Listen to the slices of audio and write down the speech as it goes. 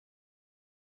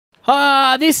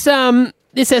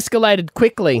This escalated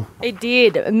quickly. It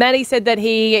did. Matty said that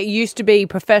he used to be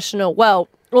professional, well,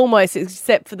 almost,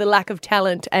 except for the lack of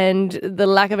talent and the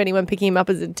lack of anyone picking him up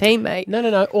as a teammate.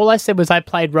 No. All I said was I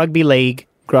played rugby league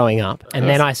growing up, and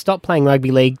then I stopped playing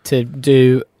rugby league to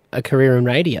do a career in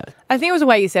radio. I think it was the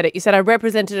way you said it. You said I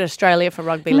represented Australia for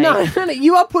rugby league. No.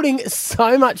 You are putting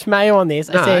so much mayo on this.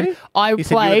 I said I you played.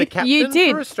 Said you were the captain You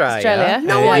did. for Australia.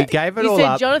 No, you gave it you all said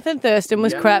up. Jonathan Thurston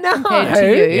was crap compared to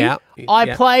you. Yeah.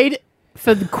 I played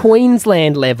for the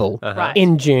Queensland level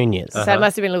in juniors. So it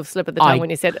must have been a little slip of the tongue when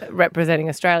you said representing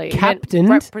Australia. You meant Captained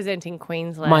representing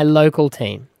Queensland. my local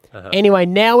team. Anyway,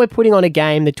 now we're putting on a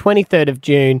game the 23rd of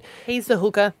June. He's the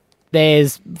hooker.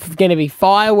 There's going to be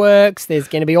fireworks. There's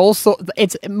going to be all sorts.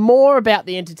 It's more about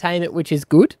the entertainment, which is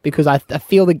good because I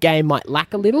feel the game might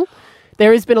lack a little.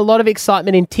 There has been a lot of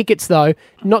excitement in tickets, though,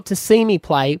 not to see me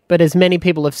play, but as many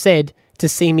people have said, to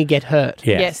see me get hurt.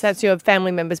 Yes, that's your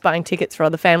family members buying tickets for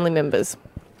other family members.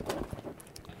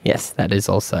 Yes, that is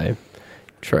also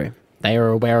true. They are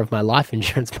aware of my life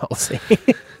insurance policy.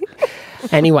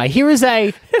 Anyway, here is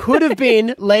a Coulda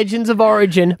Been Legends of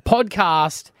Origin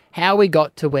podcast, how we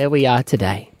got to where we are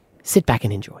today. Sit back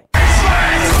and enjoy.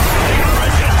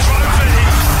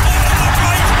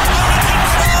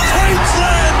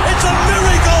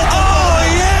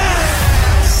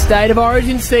 State of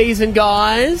Origin season,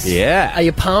 guys. Yeah. Are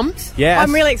you pumped? Yes.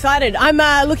 I'm really excited. I'm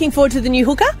looking forward to the new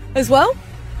hooker as well.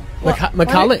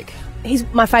 McCulloch. He's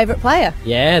my favourite player.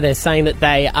 Yeah, they're saying that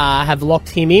they have locked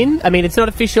him in. I mean, it's not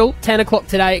official. 10 o'clock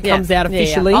today, it comes out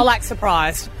officially. I'll act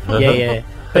surprised. Yeah.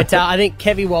 But I think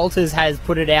Kevy Walters has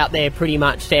put it out there pretty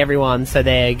much to everyone, so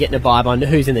they're getting a vibe on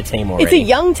who's in the team already. It's a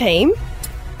young team.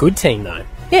 Good team, though.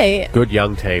 Yeah. Good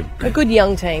young team. A good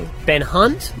young team. Ben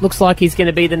Hunt looks like he's going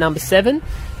to be the number 7.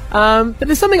 But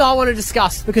there's something I want to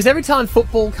discuss, because every time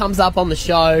football comes up on the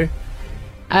show,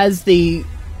 as the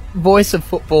voice of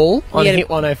football on Hit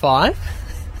 105...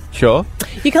 Sure.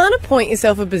 You can't appoint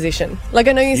yourself a position. Like,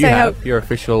 I know you say how... You're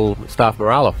official staff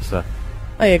morale officer.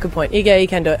 Oh, yeah, good point. You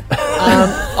can do it.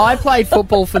 I played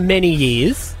football for many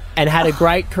years and had a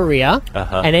great career.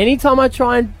 And anytime I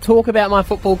try and talk about my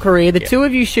football career, the two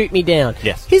of you shoot me down.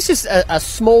 Yes. Here's just a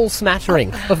small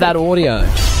smattering of that audio. Take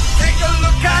a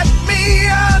look at me,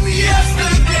 I'm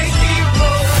yesterday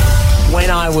hero. When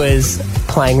I was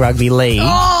playing rugby league,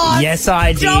 yes,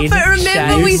 I stop did. it.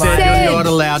 Remember we shave my- said- You're not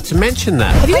allowed to mention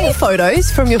that. Have you any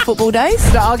photos from your football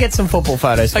days? I'll get some football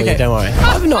photos for you, don't worry.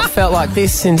 I've not felt like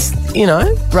this since,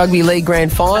 rugby league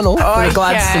grand final for the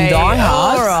Gladstone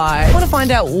diehards. All right. I want to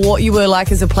find out what you were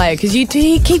like as a player, because you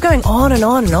keep going on and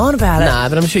on and on about it. Nah,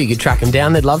 but I'm sure you could track him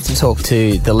down. They'd love to talk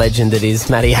to the legend that is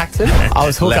Matty Acton. I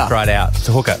was hooker. Left, right out. It's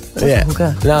a hooker. Yeah.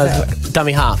 Hooker? No, it's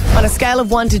dummy half. On a scale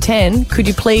of 1 to 10, could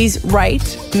you please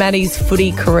rate Matty's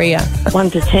footy career?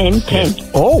 1 to 10, 10.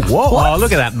 Oh, whoa. Oh,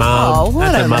 look at that, Mum. Oh,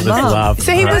 what That's a a mother's mum. love.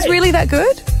 So he was really that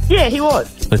good? Yeah, he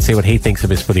was. Let's see what he thinks of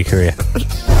his footy career.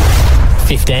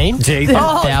 15. Jesus.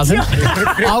 1,000.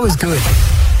 I was good.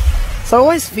 So I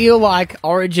always feel like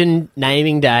Origin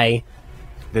naming day,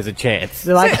 There's a chance.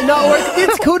 they're like, no,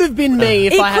 it could have been me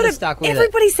if I had stuck with it.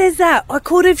 Everybody says that. I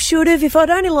could have, should have. If I'd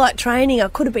only liked training, I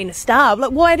could have been a star.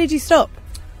 Like, why did you stop?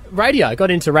 Radio. I got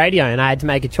into radio and I had to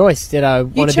make a choice. Did I You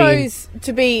want to be... chose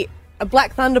to be a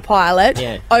Black Thunder pilot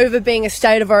over being a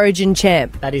State of Origin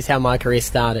champ. That is how my career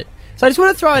started. So I just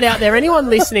want to throw it out there. Anyone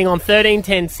listening on 13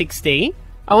 10 60,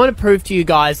 I want to prove to you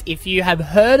guys, if you have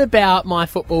heard about my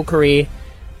football career,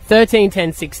 13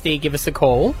 10 60, give us a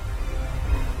call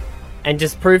and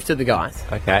just prove to the guys.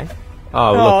 Okay.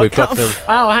 Oh, look, we've got some...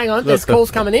 Oh, hang on. There's calls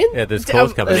coming in. Yeah, there's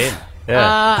calls coming in.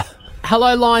 Yeah.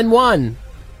 Hello, line 1.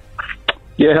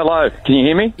 Yeah, hello. Can you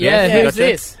hear me? Yeah, Yeah, who's gotcha.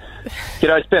 this?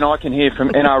 G'day, it's Ben Ikin here from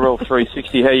NRL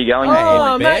 360. How you going,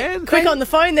 Oh, mate? mate. Quick on the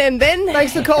phone then, Ben.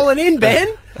 Thanks for calling in, Ben.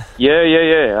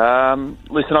 Yeah.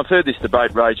 Listen, I've heard this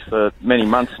debate rage for many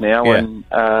months now, Yeah. and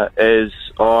as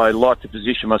I like to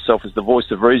position myself as the voice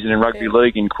of reason in rugby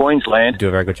league in Queensland. Do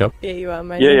a very good job. Yeah, you are,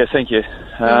 mate. Yeah, thank you.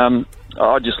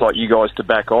 I'd just like you guys to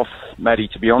back off, Matty,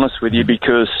 to be honest with you,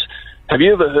 because have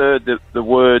you ever heard the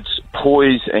words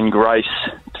poise and grace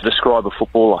to describe a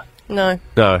footballer? No.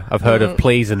 No, I've heard of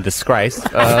please and disgrace.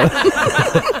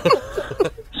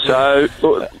 So,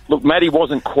 look, Matty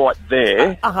wasn't quite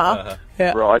there,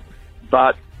 Yeah. right,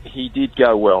 but he did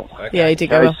go well. Yeah, he did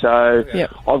go Okay, well. so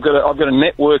Yep. I've got a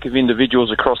network of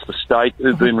individuals across the state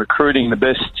who've been recruiting the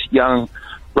best young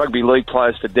rugby league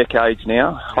players for decades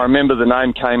now. I remember the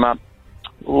name came up,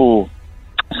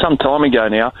 some time ago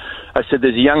now. I said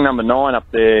there's a young number 9 up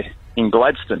there in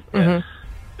Gladstone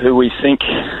who we think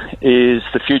is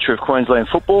the future of Queensland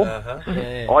football.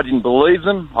 Yeah. I didn't believe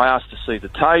them. I asked to see the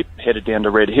tape, headed down to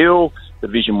Red Hill. The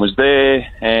vision was there,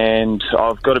 and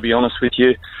I've got to be honest with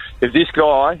you. If this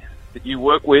guy that you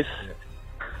work with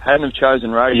hadn't have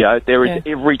chosen radio, there is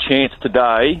every chance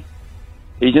today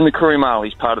he's in the Courier Mail.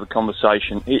 He's part of the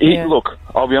conversation. Look,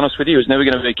 I'll be honest with you, he was never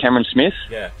going to be Cameron Smith.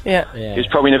 He was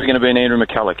probably never going to be an Andrew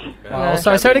McCulloch. Well,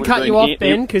 sorry to cut you off,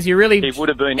 Ben, because you really... He would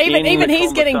have been Even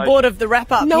he's getting bored of the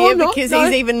wrap-up here because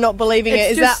he's even not believing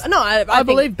it. I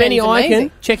believe Benny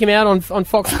Eichen. Check him out on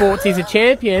Fox Sports. He's a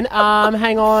champion.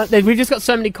 Hang on. We've just got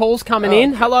so many calls coming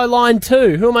in. Hello, line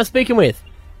 2. Who am I speaking with?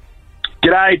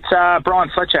 G'day, it's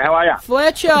Brian Fletcher. How are you?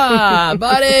 Fletcher,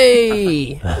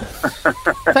 buddy.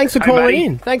 Thanks for calling Matty.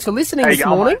 in. Thanks for listening How this you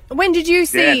going, morning. When did you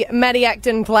see Matty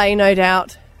Acton play, no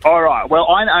doubt? All right. Well,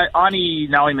 I only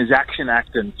know him as Action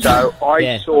Acton, so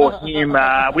I saw him.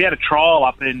 We had a trial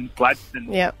up in Gladstone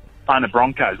playing the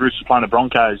Broncos. Roosters playing the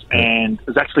Broncos, and it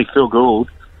was actually Phil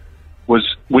Gould.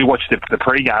 We watched the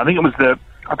pre-game. I think it was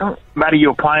Matty, you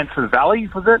were playing for the Valley,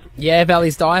 was it? Yeah,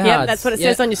 Valley's Diehards. Yeah, that's what it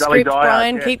says on your Valley script, Diehards,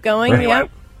 Brian. yeah. Keep going. Anyway,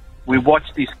 we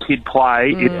watched this kid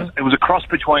play. It was a cross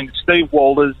between Steve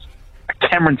Walters,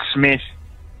 Cameron Smith,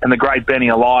 and the great Benny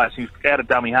Elias. He was out of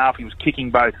dummy half. He was kicking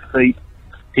both feet.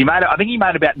 I think he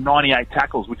made about 98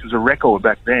 tackles, which was a record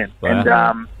back then.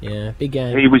 Wow. And big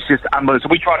game. he was just unbelievable.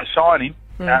 So we tried to sign him.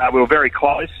 We were very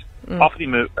close. Offered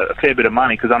him a fair bit of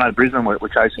money because I know Brisbane were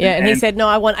chasing him. Yeah, and he said, no,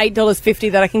 I want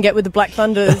 $8.50 that I can get with the Black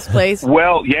Thunders, please.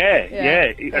 Well, that's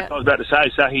what I was about to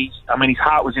say. So his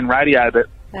heart was in radio, but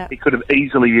he could have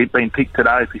easily been picked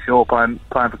today for sure, playing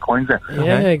for Queensland.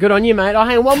 Yeah, good on you, mate.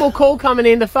 Hang on, one more call coming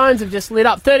in. The phones have just lit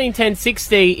up.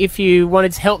 131060 if you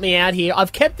wanted to help me out here.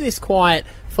 I've kept this quiet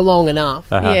for long enough.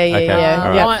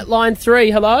 Yeah. Line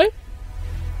 3, hello?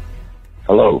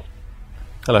 Hello.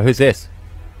 Hello, who's this?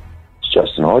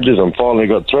 Justin Hodges, I finally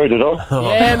got through, did I?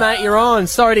 Yeah, mate, you're on.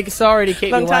 Sorry to keep you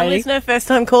Long-time waiting. listener,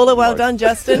 first-time caller. Well done,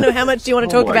 Justin. How much do you want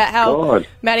to talk about how God.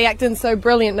 Matty Acton's so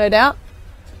brilliant, no doubt?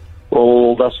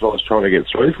 Well, that's what I was trying to get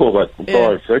through for, but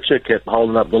Brian Fletcher kept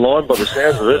holding up the line by the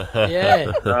sounds of it.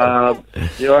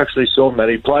 I actually saw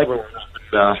Matty play when we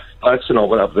were in Gladstone. I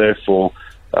went up there for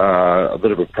a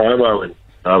bit of a promo,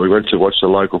 and we went to watch the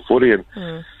local footy, and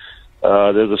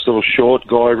there's this little short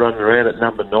guy running around at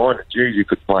number 9. And geez, you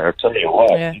could play. I tell you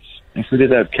what, if we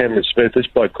didn't have Cameron Smith, this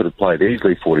bloke could have played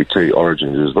easily 42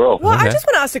 Origins as well. Well, I just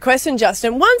want to ask a question,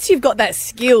 Justin. Once you've got that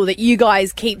skill that you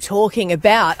guys keep talking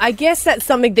about, I guess that's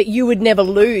something that you would never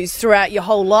lose throughout your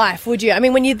whole life, would you? I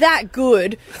mean, when you're that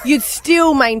good, you'd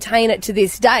still maintain it to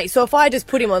this day. So if I just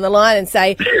put him on the line and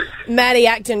say, Matty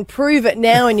Acton, prove it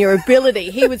now in your ability,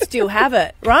 he would still have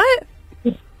it, right?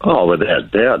 Oh,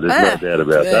 without doubt. There's no doubt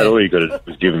about that. All you got to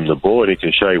do is give him the ball and he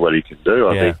can show you what he can do.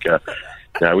 I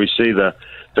think we see the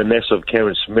finesse of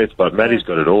Cameron Smith, but Matty's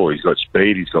got it all. He's got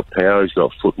speed, he's got power, he's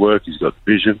got footwork, he's got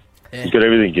vision. He's got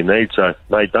everything you need. So,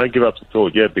 mate, don't give up the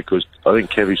thought yet because I think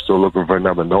Kevy's still looking for a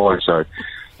number 9. So,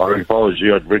 if I was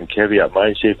you, I'd bring Kevy up,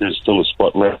 mate, see if there's still a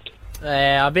spot left.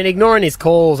 I've been ignoring his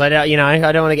calls. I don't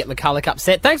want to get McCulloch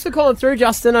upset. Thanks for calling through,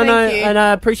 Justin. Thank you. And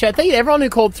I appreciate it. Thank you to everyone who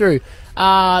called through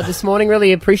this morning.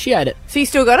 Really appreciate it. So you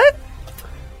still got it?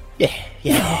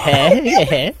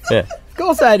 Yeah. Of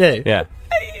course I do. Yeah.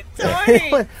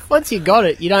 Once you got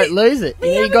it, you don't lose it.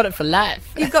 You got it for life.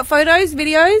 You've got photos,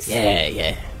 videos?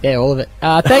 Yeah, all of it.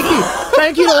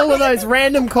 Thank you to all of those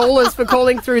random callers for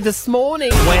calling through this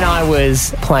morning. When I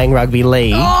was playing rugby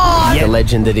league, the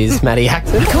legend that is Matty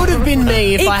Acton, could have been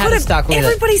me if I had stuck with it.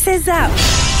 Everybody says that.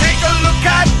 Take a look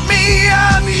at me,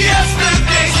 I'm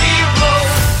yesterday's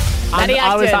hero. Matty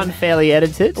I was Acton. unfairly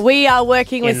edited. We are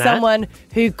working with that. someone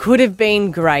who could have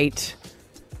been great.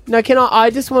 No,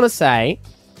 I just want to say,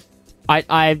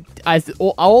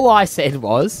 all I said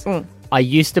was, I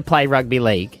used to play rugby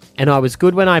league, and I was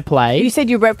good when I played. You said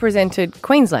you represented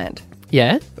Queensland.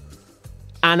 Yeah.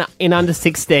 And in under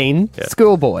 16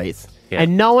 schoolboys. Yeah.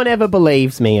 And no one ever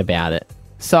believes me about it.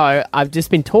 So I've just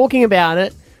been talking about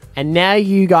it, and now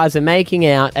you guys are making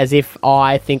out as if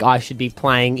I think I should be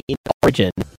playing in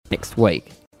Origin next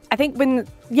week. I think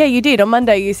you did. On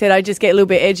Monday you said I just get a little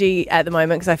bit edgy at the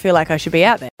moment because I feel like I should be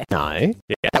out there. No.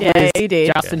 Yeah, you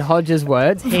did. Justin Hodges'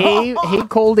 words. He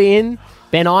called in.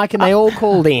 Ben Eichen, they all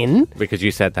called in. Because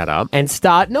you set that up. And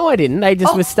No, I didn't. They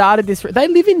just started this. They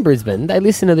live in Brisbane. They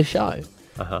listen to the show.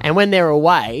 And when they're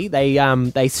away,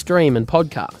 they stream and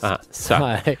podcast.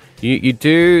 So you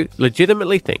do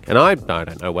legitimately think, and I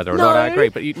don't know whether or not I agree,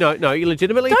 but you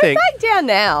legitimately think Don't back down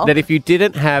now. that if you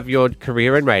didn't have your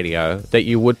career in radio, that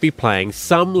you would be playing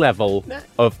some level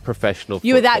of professional football.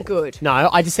 You were that good. No,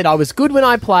 I just said I was good when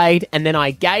I played, and then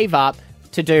I gave up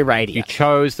to do radio. You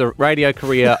chose the radio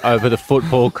career over the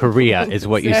football career, is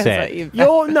what you said.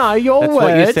 Your That's words.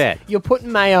 what you said. You're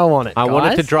putting mayo on it. I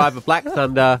wanted to guys. drive a Black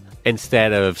Thunder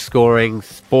instead of scoring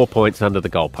 4 points under the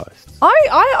goalposts.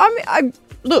 I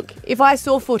look, if I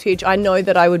saw footage, I know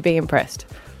that I would be impressed.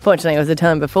 Fortunately, it was the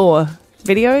time before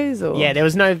videos. Or Yeah, there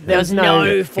was no He's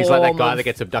like that guy that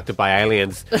gets abducted by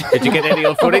aliens. Did you get any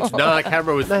on footage? No, the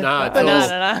camera was No. no. There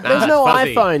was no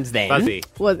iPhones then. Fuzzy.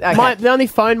 Well, okay. The only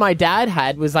phone my dad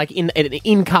had was like an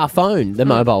in-car phone, the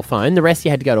mobile phone. The rest you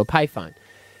had to go to a payphone.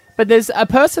 But there's a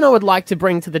person I would like to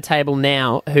bring to the table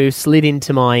now who slid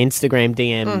into my Instagram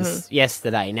DMs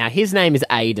yesterday. Now, his name is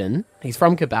Aiden. He's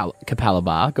from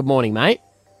Capalaba. Good morning, mate.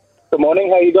 Good morning.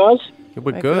 How are you guys?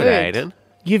 We're good, Aiden.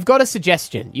 You've got a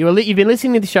suggestion. You've been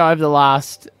listening to the show over the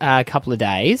last couple of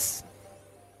days.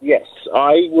 Yes,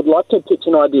 I would like to pitch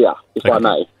an idea, if I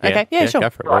may. Okay, yeah, sure. Go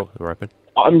for it. We're open.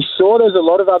 I'm sure there's a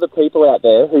lot of other people out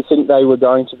there who think they were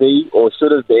going to be or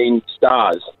should have been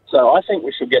stars. So I think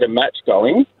we should get a match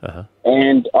going,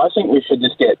 and I think we should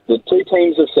just get the 2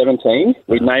 teams of 17.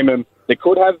 We name them the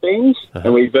Could Have Beens,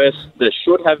 and we verse the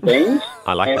Should Have Beens.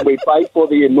 I like and that. we play for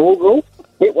the inaugural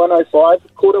Hit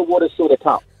 105 Coulda Woulda Shoulda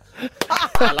Cup.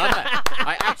 I love that.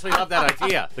 I actually love that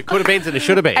idea. The could have beens and the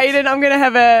should have beens. Aiden, I'm going to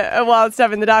have a wild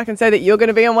stab in the dark and say that you're going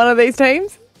to be on one of these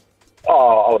teams.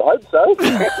 Oh, I would hope so.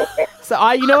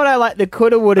 So, you know what I like? The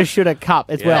coulda, woulda, shoulda cup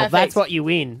as well. Perfect. That's what you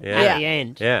win at the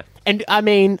end. Yeah. And, I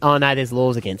mean, oh, no, there's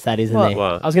laws against that, isn't there?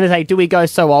 What? I was going to say, do we go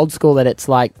so old school that it's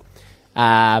like,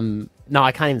 no,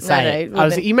 I can't even say it.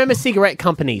 well, You remember cigarette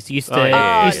companies used to,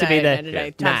 be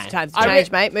the... No. Nah. Times I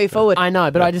change, mate. Move forward. I know,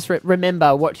 but I just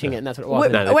remember watching it, and that's what it was.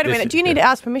 Wait a minute. Do you need to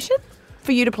ask permission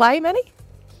for you to play, Matty?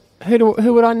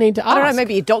 Who would I need to ask? I don't know.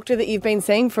 Maybe a doctor that you've been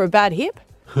seeing for a bad hip?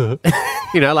 You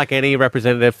know, like any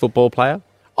representative football player.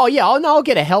 Oh, yeah. I'll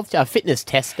get a fitness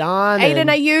test done. Aiden,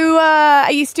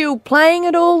 are you still playing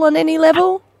at all on any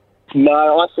level?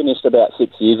 No, I finished about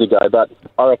 6 years ago, but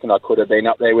I reckon I could have been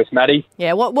up there with Matty.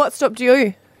 Yeah. What stopped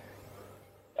you?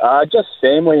 Just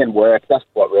family and work. That's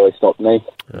what really stopped me.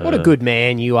 What a good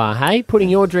man you are, hey? Putting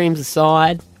your dreams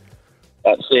aside.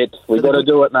 That's it. We've got to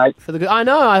do it, mate. For the good. I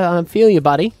know. I feel you,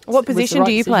 buddy. What position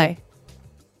do you play?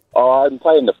 Oh, I'm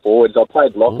playing the forwards. I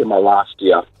played lock in my last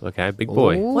year. Okay, big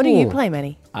boy. What do you play,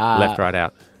 Matty? Left, right,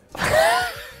 out.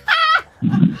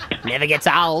 Never gets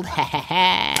old.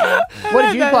 What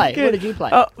did you play? What did you play?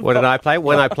 What did I play?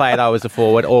 When I played, I was a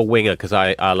forward or winger because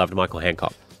I loved Michael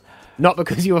Hancock. Not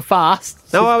because you were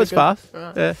fast. No, I was fast.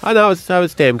 Yeah. I know, I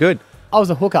was damn good. I was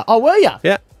a hooker. Oh, were you?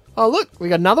 Yeah. Oh, look, we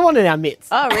got another one in our midst.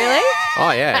 Oh, really?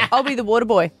 Oh, yeah. I'll be the water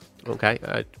boy.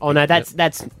 Okay. Oh, no,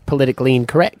 that's politically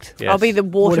incorrect. Yes. I'll be the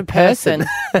water person.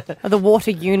 Or the water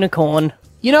unicorn.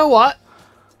 You know what?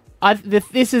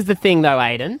 This is the thing, though,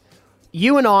 Aiden.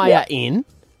 You and I are in,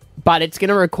 but it's going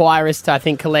to require us to, I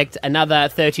think, collect another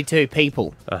 32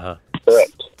 people.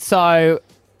 Correct. So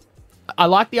I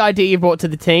like the idea you brought to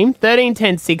the team. 13,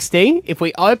 10, 60. If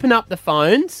we open up the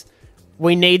phones,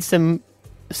 we need some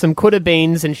coulda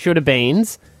beens and shoulda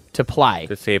beens to play.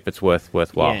 To see if it's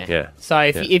worthwhile. Yeah. So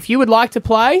if you would like to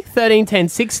play, 13, 10,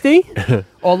 60.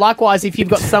 Or likewise, if you've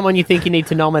got someone you think you need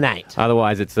to nominate.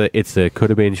 Otherwise, it's a could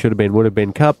have been, should have been, would have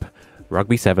been cup.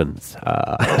 Rugby sevens.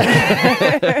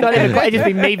 Not even quite, just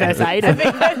be me versus Aiden.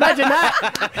 Imagine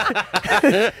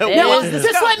that. No,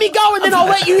 just let me go and then I'll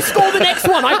let you score the next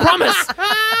one, I promise.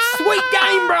 Sweet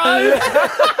game, bro.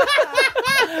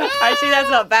 Actually, that's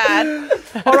not bad.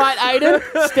 All right, Aiden,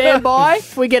 stand by.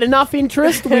 If we get enough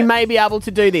interest, we may be able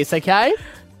to do this, okay?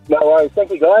 No worries.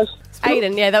 Thank you, guys.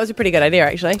 Aiden, yeah, that was a pretty good idea,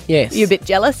 actually. Yes. You a bit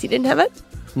jealous you didn't have it?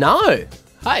 No.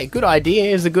 Hey, good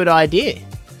idea is a good idea.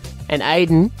 And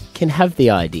Aiden can have the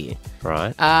idea.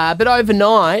 Right. But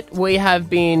overnight, we have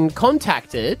been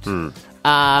contacted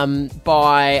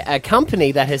by a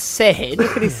company that has said...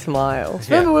 Look at his smile.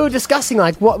 Remember we were discussing,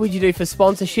 like, what would you do for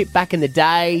sponsorship back in the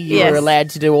day? You Yes. were allowed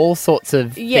to do all sorts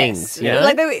of things. You know?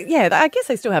 Like I guess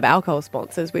they still have alcohol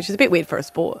sponsors, which is a bit weird for a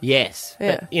sport. Yes.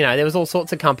 Yeah. But, there was all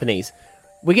sorts of companies.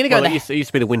 We're going to go... Well, it used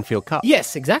to be the Winfield Cup.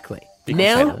 Yes, exactly. You can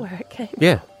say Now, that. Where it came.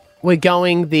 Yeah. we're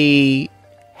going the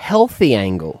healthy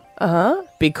angle.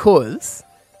 Because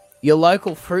your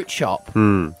local fruit shop,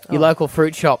 your local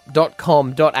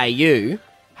fruitshop.com.au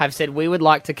have said we would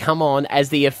like to come on as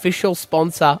the official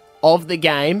sponsor of the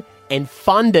game and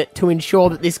fund it to ensure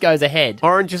that this goes ahead.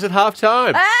 Oranges at half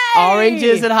time. Hey!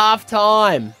 Oranges at half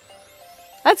time.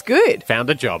 That's good. Found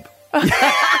a job. We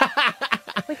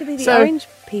could be the So- orange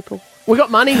people. We got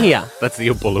money here. That's the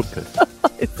bullet.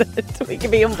 We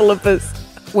could be envelopers.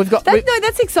 We've got.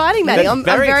 That's exciting, Matty. That's I'm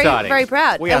very very, exciting. very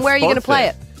proud. We And are where are you going to play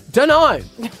it? sponsored. Don't know.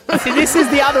 See, this is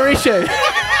the other issue.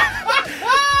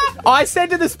 I said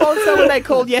to the sponsor when they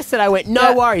called yesterday, I went,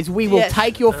 no worries, we will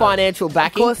take your financial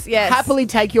backing. Of course, yes. Happily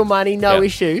take your money, no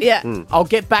issue. Yeah. I'll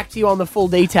get back to you on the full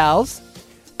details.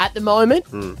 At the moment,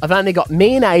 I've only got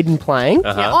me and Aiden playing.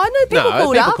 Yeah, I know people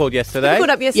called up. People called yesterday. People called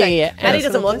up yesterday. Yeah. Matty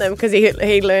doesn't want them because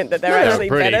he learned that they're actually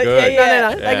pretty better. good. Yeah.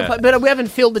 No. They can play, but we haven't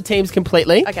filled the teams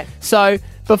completely. Okay. So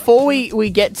before we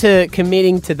get to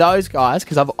committing to those guys,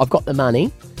 because I've got the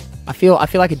money, I feel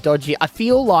like a dodgy. I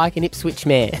feel like an Ipswich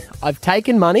mayor. I've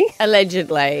taken money.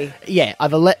 Allegedly. Yeah,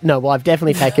 I've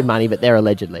definitely taken money, but they're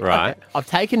allegedly. Right. I've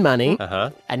taken money,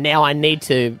 and now I need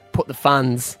to put the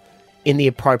funds in the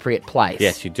appropriate place.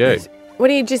 Yes, you do. What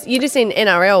do you just in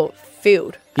NRL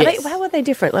field? Yes. How are they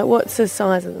different? Like, what's the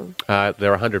size of them? They're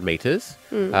 100 metres.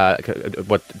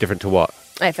 What different to what?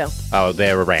 AFL. Oh,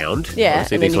 they're around. Yeah.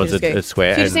 Obviously, and then these you ones just are go-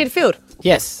 square. So you just need a field.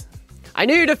 Yes. I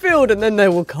need a field, and then they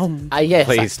will come. Yes.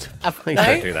 Please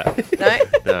don't do that.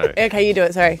 No? No. Okay, you do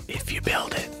it. Sorry. If you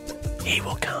build it, he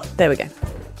will come. There we go.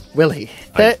 Will he?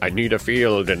 I need a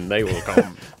field and they will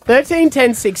come. 13,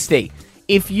 10, 60.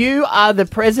 If you are the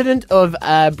president of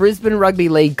Brisbane Rugby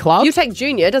League Club, You take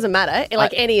junior, it doesn't matter.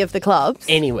 Like any of the clubs.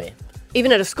 anywhere.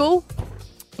 Even at a school.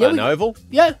 An oval?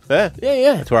 Yeah. Yeah.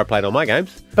 Yeah. That's where I played all my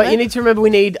games. But you need to remember we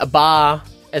need a bar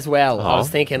as well. I was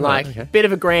thinking bit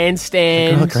of a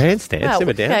grandstand. Oh, grandstand. Wow,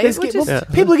 Simmer down. okay. There's- We'll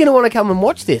just- People are going to want to come and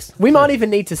watch this. We might even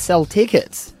need to sell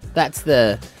tickets. That's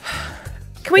the...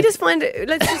 Can we just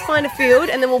let's just find a field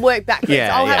and then we'll work backwards. Yeah,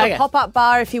 I'll have yeah. a pop-up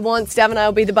bar if he wants. Dav and I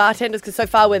will be the bartenders because so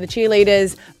far we're the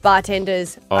cheerleaders,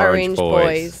 bartenders, Orange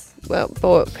boys. Well,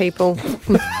 people,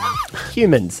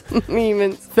 humans.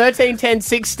 humans. 13, 10,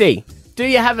 60. Do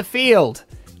you have a field?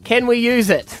 Can we use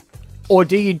it? Or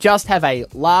do you just have a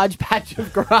large patch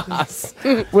of grass?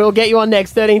 We'll get you on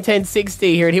next. 13, 10,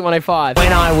 60 here at Hit 105.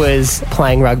 When I was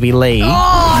playing rugby league,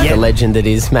 the legend that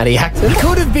is Matty Acton,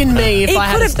 could have been me if I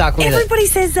had stuck with it. Everybody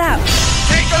says that.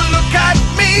 Take a look at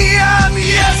me, I'm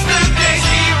yesterday's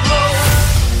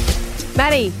hero.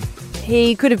 Matty,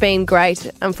 he could have been great.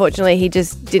 Unfortunately, he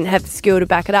just didn't have the skill to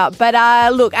back it up. But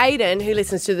look, Aiden, who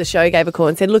listens to the show, gave a call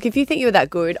and said, look, if you think you're that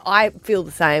good, I feel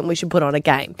the same. We should put on a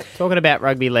game. Talking about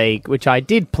rugby league, which I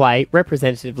did play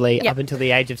representatively Yep. up until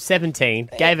the age of 17,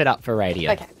 gave it up for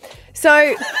radio. Okay.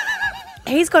 So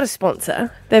he's got a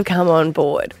sponsor. They've come on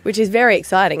board, which is very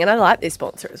exciting. And I like this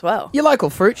sponsor as well. Your local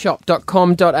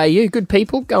fruitshop.com.au. Good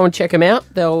people. Go and check them out.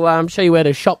 They'll show you where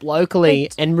to shop locally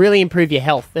and really improve your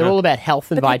health. They're all about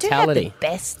health and But vitality. they do have the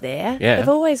best there. Yeah. They've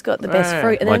always got the best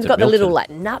fruit. And then Mine's they've got at the little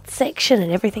Milton. nut section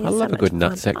and everything. I It's so love a much good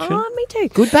nut fun. section. Oh, me too.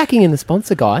 Good backing in the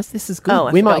sponsor, guys. This is good. Oh,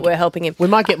 I forgot we're helping him. We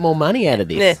might get more money out of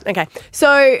this. Yeah, okay.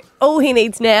 So all he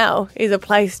needs now is a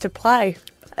place to play.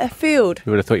 A field.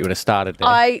 You would have thought you would have started there.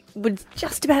 I was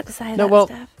just about to say No, that, well,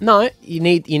 Steph. no. You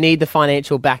need the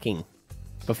financial backing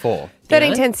before.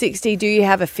 13, 10, 60, do you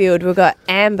have a field? We've got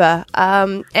Amber.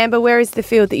 Amber, where is the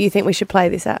field that you think we should play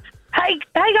this at? Hey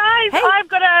guys! Hey. I've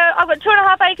got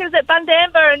 2.5 acres at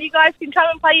Bundamba, and you guys can come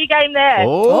and play your game there.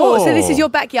 Oh, so this is your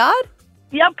backyard?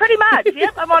 Yep, pretty much.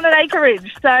 Yep, I'm on an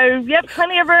acreage, so yep,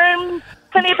 plenty of room,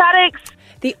 plenty of paddocks.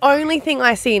 The only thing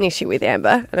I see an issue with,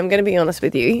 Amber, and I'm going to be honest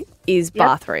with you, is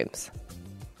bathrooms.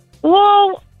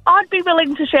 Well, I'd be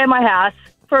willing to share my house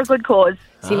for a good cause.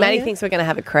 See, Matty thinks we're going to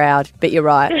have a crowd, but you're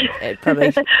right. It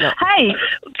probably not. Hey,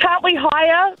 can't we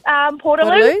hire Portaloos?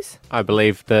 Portaloos? I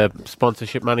believe the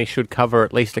sponsorship money should cover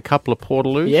at least a couple of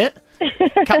Portaloos. Yeah.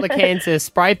 A couple of cans of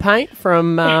spray paint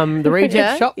from the reject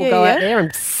Yeah, shop. We'll yeah, go yeah. out there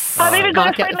and I've even got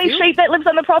mark a out the friendly field. sheep that lives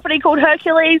on the property called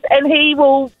Hercules, and he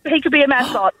could be a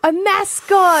mascot. A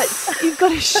mascot. You've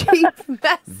got a sheep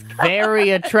mascot. Very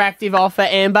attractive offer,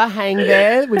 Amber. Hang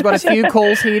there. We've got a few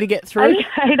calls here to get through.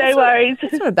 Okay, no worries.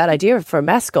 That's not a bad idea for a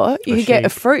mascot. You A could get a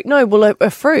sheep. fruit. No, well, a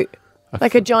fruit.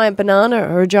 Like a giant banana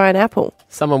or a giant apple.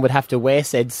 Someone would have to wear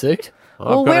said suit. I've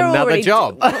Well, got we're another already-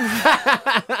 job.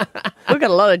 We've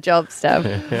got a lot of jobs,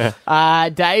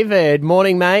 Stav. David,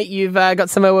 morning, mate. You've got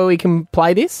somewhere where we can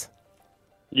play this?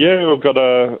 Yeah, we've got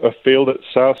a field at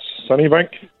South Sunnybank.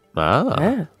 Ah.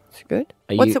 Yeah, that's good.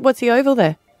 Are What's you- what's the oval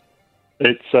there?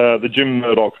 It's the Jim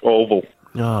Murdoch Oval,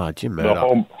 Oh, Jim the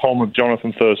Murdoch. home of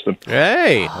Jonathan Thurston.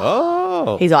 Hey.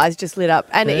 Oh. His eyes just lit up.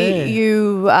 And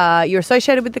Yeah. you're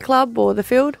associated with the club or the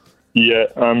field? Yeah,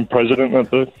 I'm president of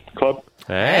the club.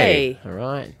 Hey. All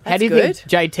right. How That's do you good. think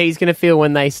JT's going to feel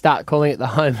when they start calling it the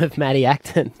home of Matty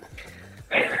Acton?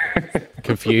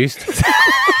 Confused.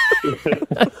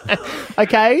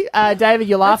 Okay, David,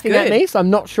 you're laughing at good. me, so I'm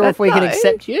not sure if we can No.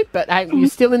 accept you, but hey, you're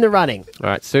still in the running. All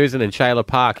right, Susan and Shayla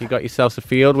Park, you got yourselves a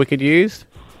field we could use?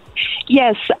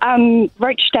 Yes,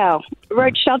 Rochdale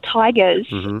Tigers,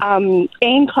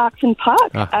 Ian Clarkson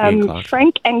Park, Ian Clarkson.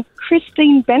 Frank and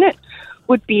Christine Bennett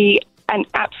would be an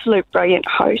absolute brilliant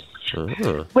host.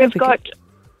 Oh. We've got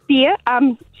beer.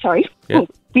 Yeah.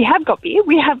 We have got beer.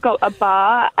 We have got a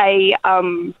bar.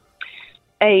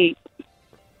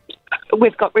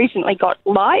 We've recently got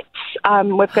lights.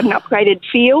 We've got an upgraded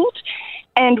field,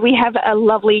 and we have a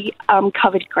lovely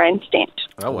covered grandstand.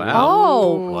 Oh, wow.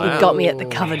 Oh, Wow. you got me at the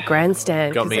covered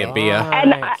grandstand. Got me a beer.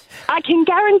 And I can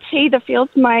guarantee the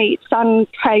fields my son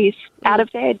plays out of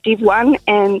there, Div 1,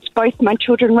 and both my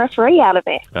children referee out of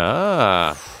there.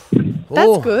 Ah.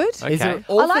 That's good. These are Okay.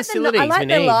 all I like facilities the we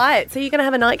need. lights. Are you going to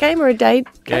have a night game or a day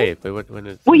game? Yeah, but when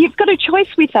it's... Well, you've got a choice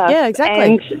with us. Yeah, exactly.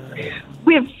 And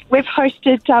we've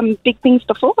hosted big things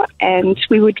before, and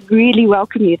we would really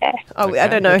welcome you there. Oh, I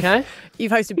don't know. Okay.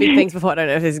 You've hosted big things before. I don't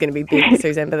know if this is going to be big,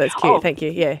 Suzanne, but that's cute. Oh. Thank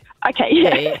you. Yeah.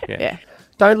 Okay. Yeah.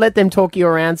 Don't let them talk you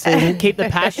around, Susan. Keep the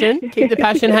passion. Keep the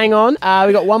passion. Hang on.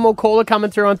 We got one more caller coming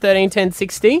through on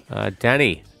 131060.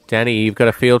 Danny, you've got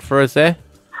a field for us there?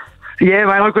 Yeah,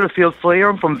 mate, I've got a field for you.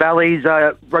 I'm from Valleys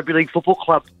Rugby League Football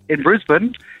Club in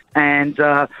Brisbane, and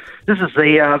this is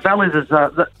Valleys is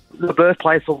the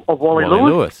birthplace of Wally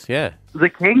Lewis. Yeah. The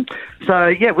king. So,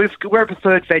 yeah, we're a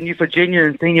preferred venue for junior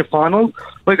and senior finals.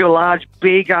 We've got a large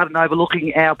beer garden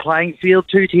overlooking our playing field,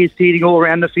 2-tier seating all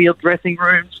around the field, dressing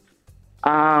rooms.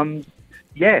 I Do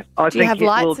think you have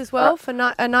lights as well for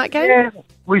a night game? Yeah,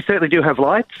 we certainly do have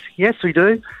lights. Yes, we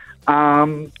do.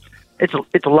 It's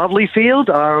a lovely field.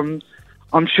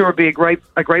 I'm sure it'd be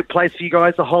a great place for you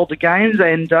guys to hold the games,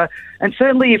 and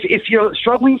certainly if you're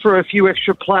struggling for a few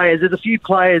extra players, there's a few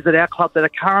players at our club that are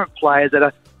current players that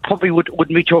are probably would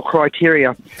meet your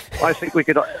criteria. I think we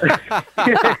could. That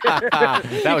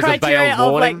was Criteria a Bale's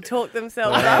of warning. talk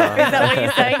themselves up. Is that what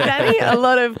you're saying, Danny? A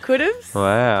lot of could-haves?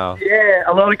 Wow. Yeah,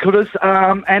 a lot of couldas,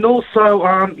 and also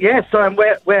so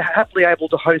we're happily able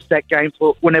to host that game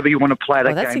for whenever you want to play that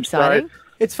game. That's exciting. So,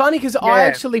 It's funny because I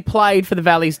actually played for the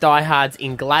Valleys Diehards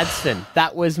in Gladstone.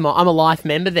 That was I'm a life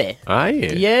member there. Are you?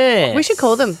 Yeah. We should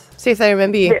call them, see if they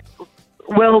remember you. Yeah.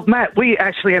 Well, Matt, we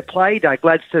actually have played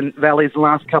Gladstone Valleys the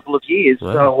last couple of years.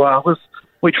 Wow. So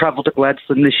we travelled to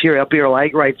Gladstone this year, our BRL A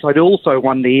grade side also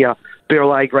won the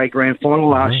BRL A grade grand final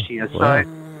last year. Wow.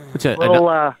 So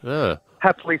we'll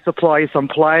happily supply you some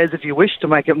players if you wish to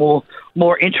make it more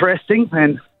interesting.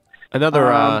 And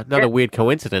Another weird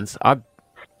coincidence.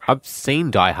 I've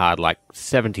seen Die Hard like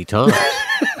 70 times.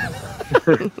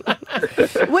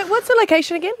 What's the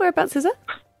location again? Whereabouts is it?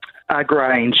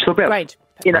 Grange. So about, Grange.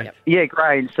 Yeah,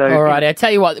 Grange. So All right, I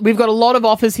tell you what, we've got a lot of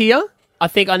offers here. I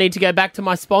think I need to go back to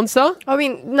my sponsor. I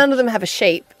mean, none of them have a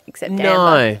sheep except Dan.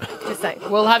 No. Just saying.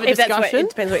 We'll have a If that's discussion. it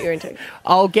depends what you're into.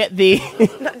 I'll get the...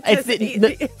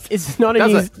 it's not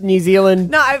a New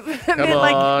Zealand... No, I meant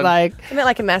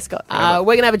like a mascot. We're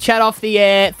going to have a chat off the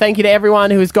air. Thank you to everyone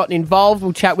who has gotten involved.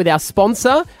 We'll chat with our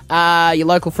sponsor, your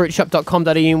local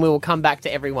fruitshop.com.au, and we will come back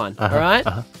to everyone. All right?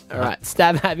 All right.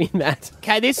 Stab having that.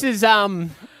 Okay, this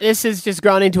has just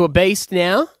grown into a beast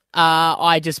now.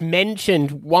 I just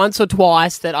mentioned once or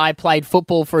twice that I played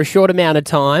football for a short amount of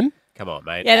time. Come on,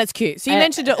 mate. Yeah, that's cute. So you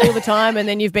mentioned it all the time, and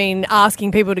then you've been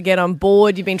asking people to get on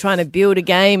board. You've been trying to build a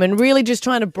game and really just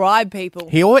trying to bribe people.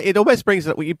 It almost brings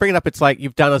it. When you bring it up, it's like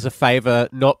you've done us a favour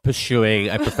not pursuing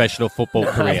a professional football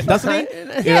career, doesn't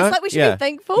it? Yes, like we should be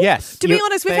thankful. Yes. To be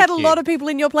honest, we've had a lot of people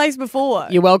in your place before.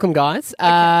 You're welcome, guys.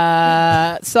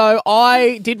 So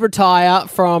I did retire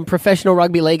from professional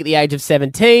rugby league at the age of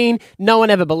 17. No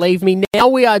one ever believed me. Now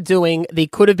we are doing the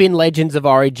Coulda Been Legends of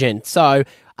Origin. So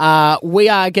we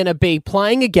are going to be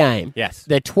playing a game. Yes.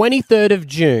 The 23rd of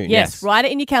June. Yes, write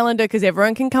it in your calendar because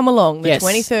everyone can come along. The Yes.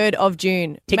 23rd of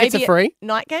June. Tickets Maybe are free. A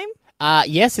night game?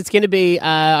 Yes, it's going to be,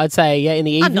 I'd say, in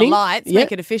the evening. Under lights, Yeah.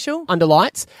 make it official. Under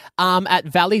lights, at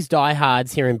Valleys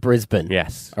Diehards here in Brisbane.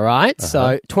 Yes. All right.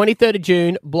 So 23rd of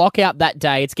June, block out that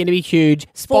day. It's going to be huge.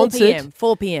 4 Sponsored.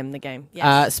 4 p.m. the game.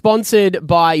 Yes. Sponsored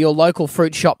by your local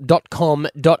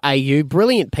fruitshop.com.au.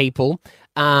 Brilliant people.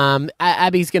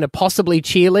 Abby's going to possibly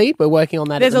cheerlead. We're working on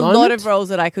that. There's at the a moment. lot of roles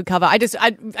that I could cover. I just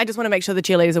want to make sure the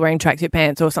cheerleaders are wearing tracksuit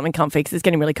pants or something comfy because it's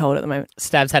getting really cold at the moment.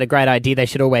 Stabs had a great idea. They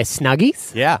should all wear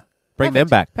Snuggies. Yeah. Bring them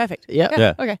back. Perfect. Yep.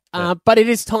 Yeah. Okay. But it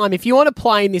is time. If you want to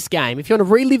play in this game, if you want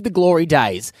to relive the glory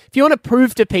days, if you want to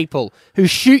prove to people who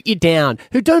shoot you down,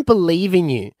 who don't believe in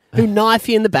you, who knife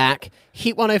you in the back,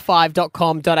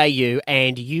 hit105.com.au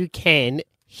and you can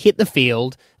hit the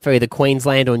field for either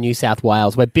Queensland or New South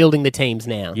Wales. We're building the teams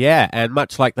now. Yeah, and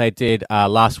much like they did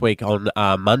last week on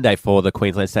Monday for the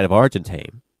Queensland State of Origin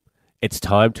team, it's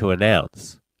time to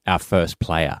announce our first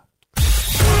player.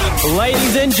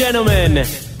 Ladies and gentlemen,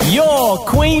 your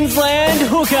Queensland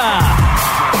hooker.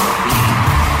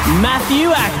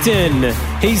 Matthew Acton.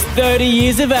 He's 30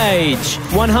 years of age,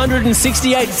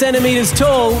 168 centimetres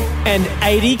tall and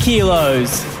 80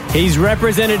 kilos. He's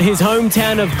represented his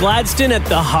hometown of Gladstone at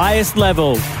the highest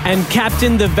level and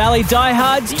captained the Valley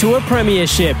Diehards to a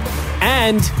premiership.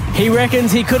 And he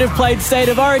reckons he could have played State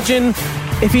of Origin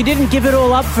if he didn't give it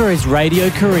all up for his radio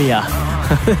career.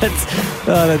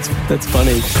 That's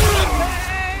funny.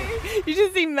 You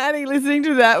just see Matty listening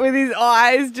to that with his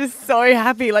eyes just so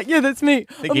happy. Like, yeah, that's me.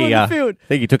 I'm on the field. I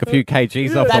think he took a few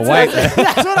kgs off the weight.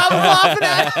 That's what I was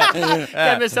laughing at.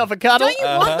 Gave myself a cuddle. Don't you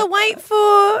want the weight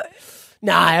for...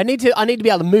 No, I need to be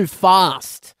able to move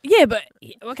fast. Yeah, but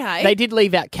okay. They did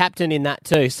leave out captain in that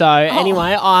too. So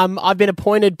anyway, I've been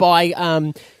appointed by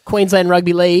Queensland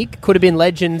Rugby League, Coulda Been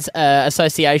Legends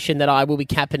Association, that I will be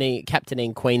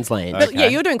captaining Queensland. But yeah,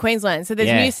 you're doing Queensland, so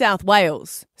there's New South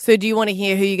Wales. So do you want to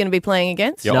hear who you're going to be playing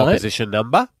against? Your opposition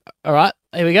number. All right,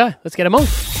 here we go. Let's get them on.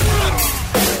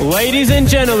 Ladies and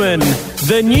gentlemen,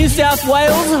 the New South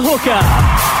Wales hooker,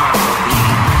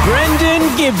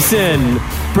 Brendan Gibson.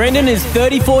 Brendan is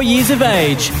 34 years of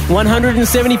age,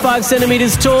 175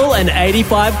 centimetres tall and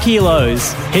 85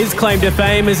 kilos. His claim to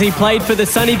fame is he played for the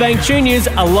Sunnybank Juniors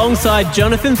alongside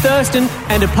Jonathan Thurston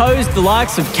and opposed the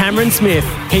likes of Cameron Smith.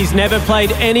 He's never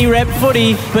played any rep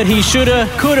footy, but he shoulda,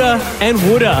 coulda and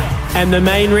woulda. And the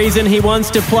main reason he wants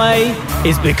to play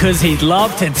is because he'd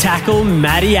love to tackle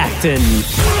Matty Acton.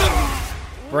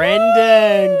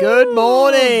 Brendan, good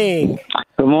morning.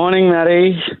 Good morning,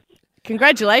 Matty.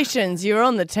 Congratulations, you're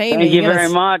on the team. Thank you very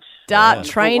much. Start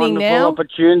training wonderful now.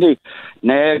 Opportunity.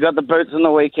 Now, I got the boots on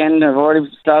the weekend. I've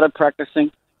already started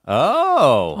practicing.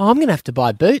 Oh, I'm going to have to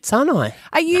buy boots, aren't I?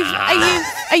 Are you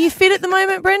fit at the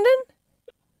moment, Brendan?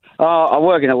 Oh, I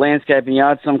work in a landscaping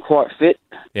yard, so I'm quite fit.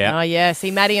 Yeah. Oh yeah.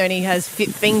 See, Matty only has fit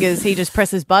fingers. He just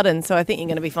presses buttons, so I think you're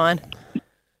going to be fine.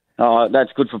 Oh,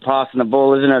 that's good for passing the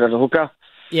ball, isn't it, as a hooker?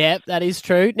 Yeah, that is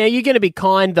true. Now, you're going to be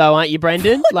kind, though, aren't you,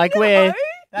 Brendan? Like, we're...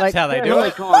 That's how they do Definitely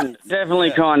it. kind.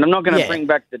 Definitely kind. I'm not going to bring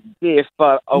back the diff,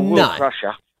 but I will crush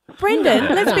her.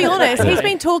 Brendan, let's be honest. He's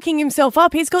been talking himself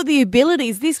up. He's got the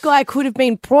abilities. This guy could have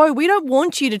been pro. We don't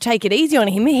want you to take it easy on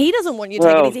him. He doesn't want you to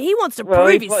take it easy. He wants to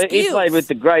prove his skills. He played with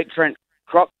the great Trent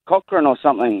Cochrane or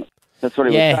something. That's what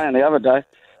he was saying the other day.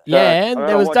 So, and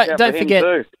there was don't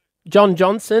forget John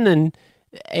Johnson and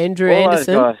Andrew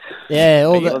Anderson. Those guys. Yeah,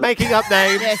 all the Making up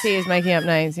names. Yes, he is making up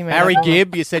names. Harry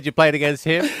Gibb, you said you played against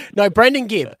him? No, Brendan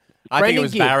Gibb. I think it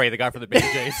was Barry, the guy from the Bee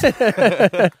Gees.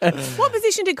 What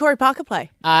position did Corey Parker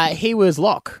play? He was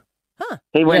lock. Huh.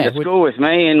 He went to school with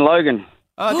me in Logan.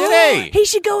 Oh, did he? He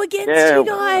should go against you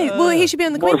guys. Well, he should be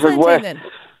on the Queensland team then.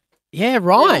 Yeah, He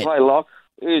right. didn't play lock.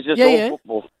 He was just all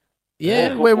football.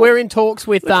 Yeah, we're in talks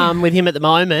with him at the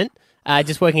moment.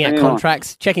 Just working out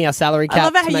contracts, checking our salary cap. I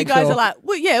love how you guys are like,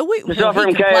 well, yeah, we Just offer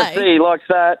him can KFC. play. He likes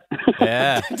that.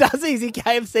 Yeah. Does he? Is he a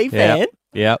KFC fan?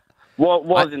 Yep. What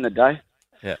was in the day?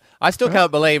 Yeah. I still can't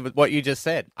believe what you just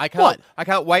said. I can't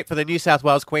wait for the New South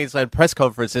Wales Queensland press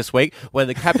conference this week when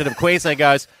the captain of Queensland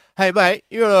goes, "Hey mate,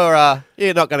 you're not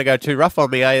going to go too rough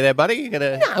on me, are you there, buddy? You're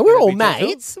gonna, no, we're all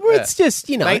mates. It's just,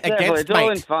 mate It's against all in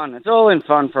mate. fun. It's all in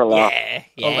fun for a laugh.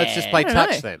 Yeah. Well, let's just play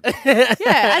touch then. Yeah,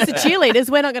 as the cheerleaders,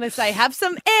 we're not going to say, have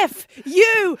some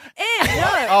F-U-N.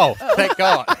 No. Oh, thank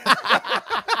God.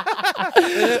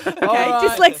 Okay,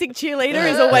 dyslexic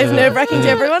cheerleader is always nerve-wracking to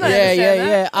everyone. I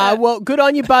understand that. Well, good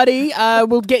on you, buddy.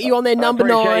 We'll get you on there, number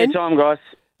 9. Appreciate your time, guys.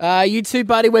 You too,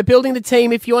 buddy. We're building the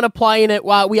team. If you want to play in it,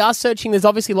 we are searching. There's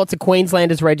obviously lots of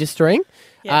Queenslanders registering.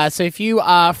 Yes. So if you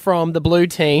are from the blue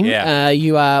team,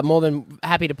 you are more than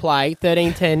happy to play.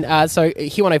 1310, so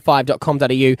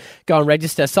q105.com.au. Go and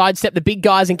register. Sidestep the big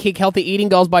guys and kick healthy eating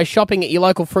goals by shopping at your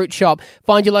local fruit shop.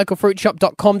 Find your local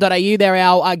fruitshop.com.au. They're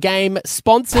our game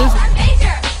sponsors.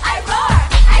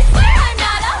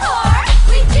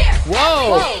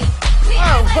 Whoa! We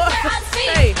hate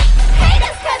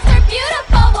us because we're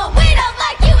beautiful. Well, we don't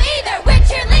like you either. We're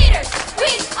cheerleaders. We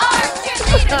are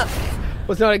cheerleaders.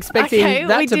 Was not expecting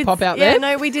that to pop out there. Yeah,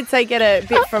 no, we did say get a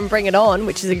bit from Bring It On,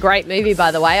 which is a great movie,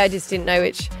 by the way. I just didn't know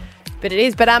which bit it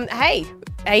is. But hey.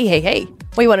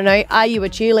 We want to know, are you a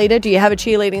cheerleader? Do you have a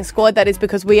cheerleading squad? That is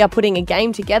because we are putting a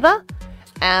game together.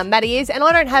 Matty is, and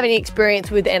I don't have any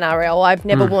experience with NRL. I've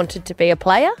never wanted to be a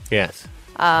player. Yes.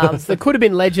 So Coulda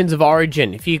Been Legends of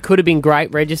Origin. If you could have been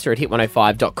great, register at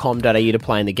hit105.com.au to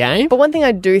play in the game. But one thing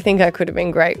I do think I could have been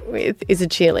great with is a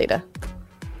cheerleader.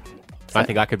 I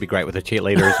think I could be great with a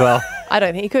cheerleader as well. I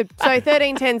don't think you could. So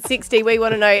 13, 10, 60, we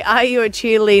want to know, are you a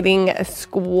cheerleading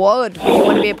squad? Do you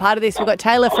want to be a part of this? We've got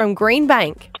Taylor from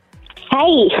Greenbank.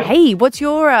 Hey. Hey, what's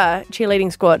your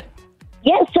cheerleading squad?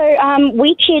 Yeah, so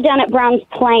we cheer down at Browns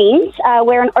Plains.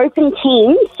 We're an open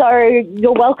team, so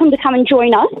you're welcome to come and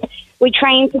join us. We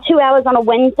train for 2 hours on a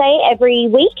Wednesday every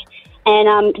week,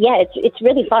 and it's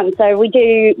really fun. So we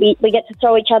get to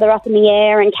throw each other up in the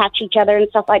air and catch each other and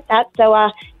stuff like that. So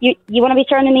you want to be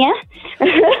thrown in the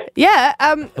air? Yeah.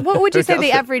 What would you say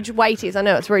the average weight is? I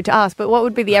know it's rude to ask, but what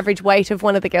would be the average weight of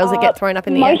one of the girls that get thrown up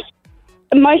in the air?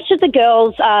 Most of the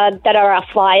girls that are our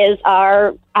flyers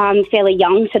are fairly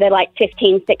young, so they're like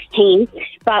 15, 16.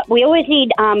 But we always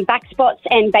need back spots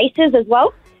and bases as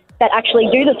well that actually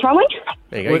do the throwing.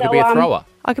 There you go. You could be a thrower.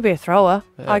 I could be a thrower.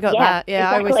 I got that. Yeah,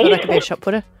 exactly. I always thought I could be a shot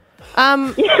putter.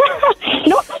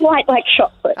 Not quite like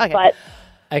shot put, but...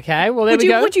 Okay, well, there we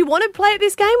go. Would you want to play at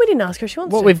this game? We didn't ask her if she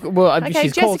wants to. Okay,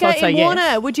 She's called, so Jessica I'd say in Warner,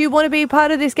 yes. would you want to be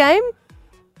part of this game?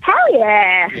 Hell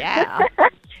yeah. Yeah.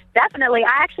 Definitely.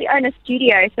 I actually own a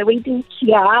studio, so we do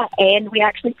cheer, and we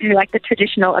actually do like the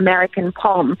traditional American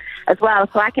pom as well,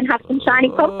 so I can have some shiny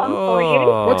pom-poms for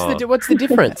you. What's the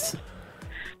difference?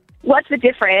 What's the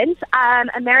difference?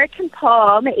 American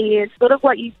pom is sort of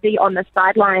what you see on the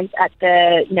sidelines at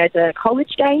the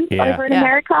college games over in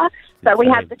America. So we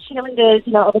have the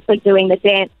cheerleaders, obviously doing the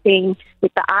dancing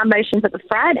with the arm motions at the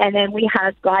front, and then we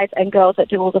have guys and girls that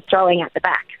do all the throwing at the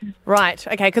back. Right,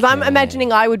 okay, because I'm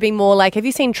imagining I would be more like, have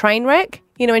you seen Trainwreck?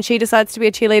 When she decides to be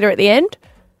a cheerleader at the end?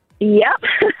 Yep.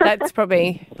 That's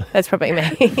probably me.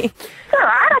 All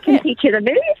right, I can teach you the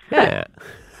moves. Yeah.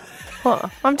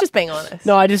 Well, I'm just being honest.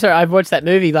 No, I've watched that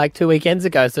movie like 2 weekends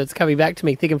ago, so it's coming back to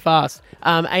me thick and fast.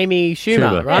 Amy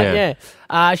Schumer, right? Yeah.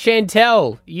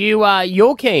 Chantel,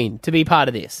 you're keen to be part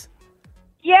of this.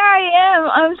 Yeah, I am.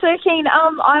 I'm so keen.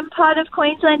 I'm part of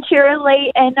Queensland Cheer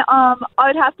Elite, and I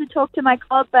would have to talk to my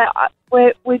club,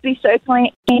 but we'd be so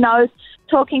keen. I was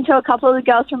talking to a couple of the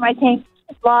girls from my team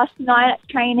last night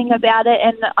training about it,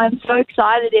 and I'm so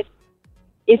excited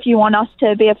if you want us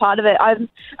to be a part of it. I'm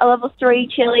a level 3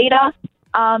 cheerleader.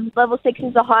 Level 6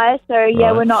 is the highest, so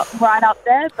yeah, we're not right up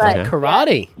there. But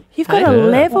karate. You've got a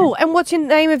level. And what's your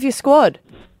name of your squad?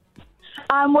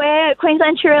 We're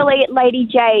Queensland Cheer Elite Lady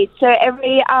Jade. So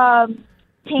every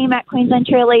team at Queensland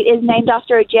Cheer Elite is named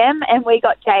after a gem, and we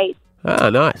got Jade. Oh,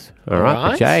 nice. All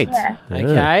right, Jade. Yeah.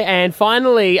 Okay, and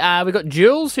finally, we've got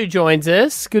Jules who joins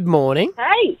us. Good morning.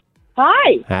 Hey.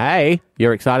 Hi. Hey,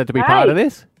 you're excited to be part of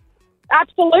this?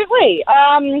 Absolutely.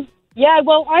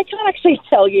 Well, I can't actually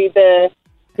tell you the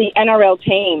NRL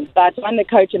team, but I'm the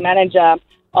coach and manager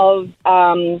of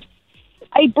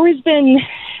a Brisbane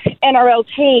NRL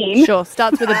team. Sure,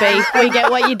 starts with a B. We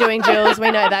get what you're doing, Jules.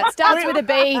 We know that. Starts with a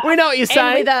B. We know what you're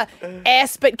saying. With a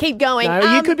S, but keep going.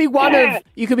 No, you could be one of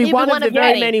the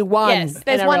very many ones. Yes,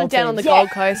 there's NRL one down on the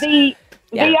Gold Coast. The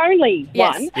only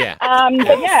one. Yeah.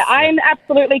 But yeah, I'm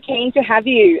absolutely keen to have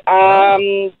you.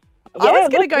 I was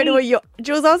going to go to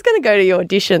Jules, I was going to go to your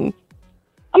audition.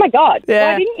 Oh my God.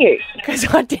 Yeah. Why didn't you? Because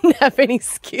I didn't have any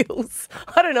skills.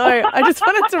 I don't know. I just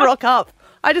wanted to rock up.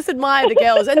 I just admire the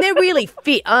girls. And they're really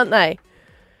fit, aren't they?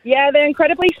 Yeah, they're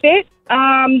incredibly fit.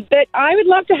 But I would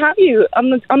love to have you on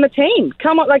the team.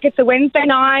 Come on, like it's a Wednesday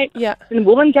night. Yeah. In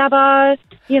Wollongabba,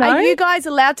 Are you guys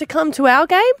allowed to come to our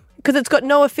game? Because it's got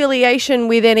no affiliation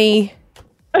with any...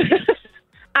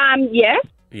 Yes.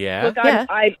 Yeah. Look,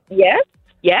 yes.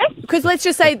 Yes. Because let's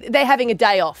just say they're having a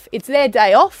day off. It's their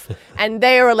day off, and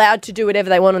they're allowed to do whatever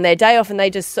they want on their day off, and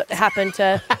they just happen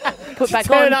to put back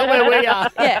Turn on. up where we are.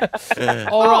 Yeah.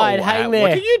 All right, hang there.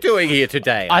 What are you doing here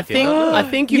today? I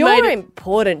think you You're made it.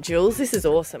 important, Jules. This is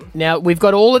awesome. Now, we've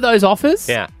got all of those offers.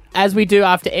 Yeah. As we do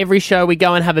after every show, we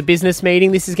go and have a business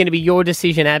meeting. This is going to be your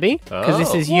decision, Abby, because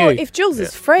this is you. Well, if Jules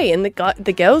is free and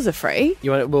the girls are free,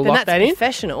 we'll then lock that's that in?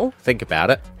 professional. Think about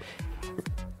it.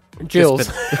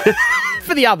 Jules.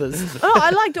 For the others. Oh,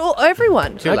 I liked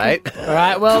everyone. Too late. All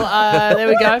right, well, there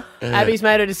we go. Abby's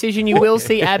made a decision. You will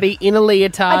see Abby in a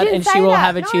leotard, and she will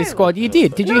have a cheer squad. You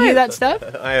did. Did you hear that,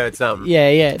 Stav? I heard something.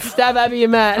 Yeah. Stav, Abby,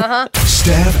 and Matt.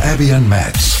 Stab Abby and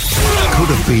Matt's Could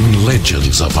Have Been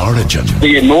Legends of Origin.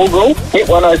 The inaugural Hit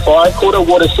 105 quarter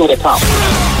water sorta cup.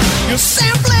 You're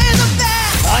sampling of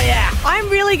that. Oh, yeah. I'm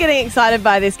really getting excited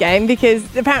by this game because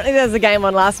apparently there was a game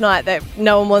on last night that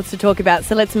no one wants to talk about,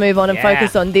 so let's move on and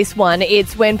focus on this one.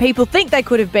 It's when people think they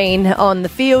could have been on the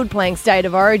field playing State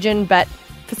of Origin, but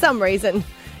for some reason,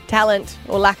 talent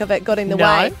or lack of it got in the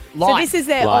way. So this is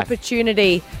their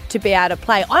opportunity to be able to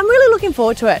play. I'm really looking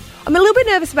forward to it. I'm a little bit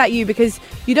nervous about you because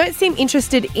you don't seem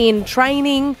interested in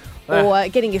training or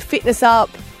getting your fitness up.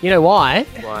 You know why?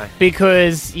 Why?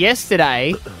 Because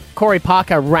yesterday, Corey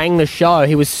Parker rang the show.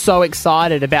 He was so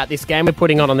excited about this game we're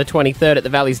putting on the 23rd at the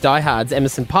Valley's Diehards,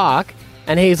 Emerson Park.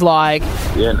 And he's like...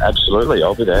 Yeah, absolutely.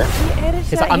 I'll be there.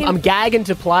 He's like, I'm gagging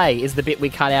to play is the bit we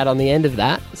cut out on the end of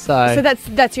that. So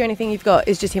that's your only thing you've got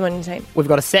is just him on your team. We've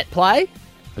got a set play.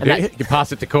 You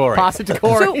pass it to Corey. Pass it to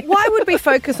Corey. So why would we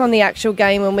focus on the actual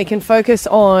game when we can focus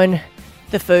on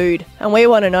the food? And we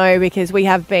want to know because we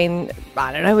have been,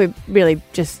 I don't know, we really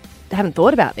just haven't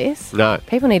thought about this. No.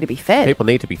 People need to be fed. People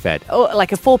need to be fed. Or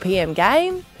like a 4 p.m.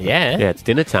 game. Yeah. Yeah, it's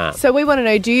dinner time. So we want to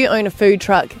know, do you own a food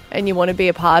truck and you want to be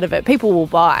a part of it? People will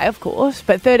buy, of course,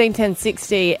 but 13 10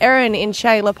 60, Erin in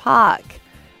Shayla Park.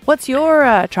 What's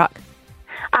your truck?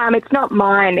 It's not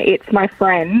mine, it's my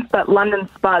friend's, but London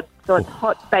Spuds. So it's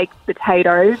hot baked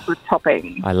potatoes with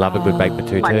toppings. I love a good baked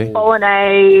potato. Like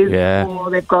bolognese, Yeah.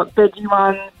 or they've got veggie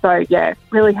ones. So, yeah,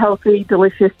 really healthy,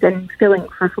 delicious, and filling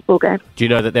for a football game. Do you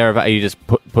know that are you just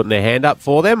putting their hand up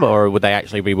for them, or would they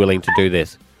actually be willing to do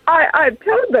this? I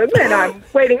told them, and I'm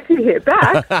waiting to hear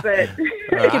back. But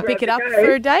You can pick it up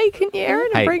for a day, couldn't you, Erin?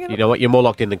 And Hey, bring it you know what? You're more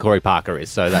locked in than Corey Parker is,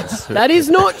 so that's... That is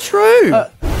not true.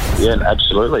 Yeah,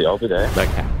 absolutely. I'll be there.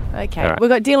 Okay. Okay, All right. we've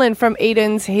got Dylan from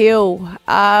Eden's Hill.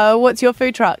 What's your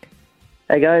food truck?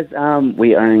 Hey guys,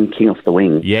 we own King Off the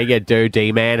Wing. Yeah, you do,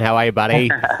 D-Man. How are you, buddy?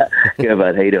 Good,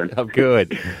 bud. How you doing? I'm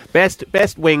good. Best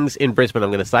wings in Brisbane, I'm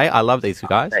going to say. I love these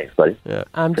guys. Thanks, buddy. Yeah.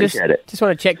 Just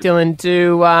want to check, Dylan,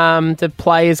 do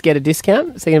players get a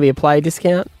discount? Is there going to be a play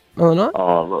discount or not?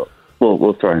 Oh, look,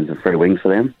 we'll throw in some free wings for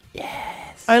them.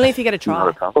 Only if you get a Not try.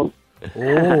 a couple.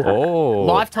 Oh.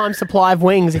 Lifetime supply of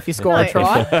wings if you score a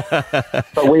try.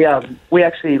 But we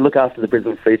actually look after the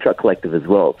Brisbane Food Truck Collective as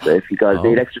well. So if you guys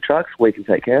need extra trucks, we can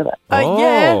take care of that.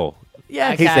 Oh.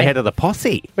 Yeah, He's the okay. head of the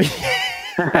posse.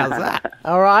 How's that?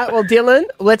 All right, well, Dylan,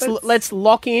 let's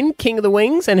lock in King of the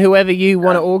Wings and whoever you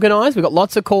want to organise. We've got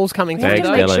lots of calls coming We have through.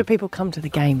 to make sure people come to the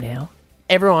game now.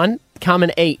 Everyone, come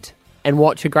and eat and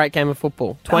watch a great game of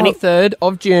football. 23rd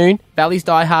of June, Valley's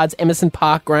Diehards, Emerson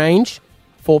Park Grange,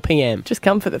 4 p.m. Just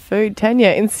come for the food. Tanya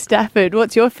in Stafford,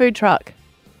 what's your food truck?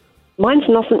 Mine's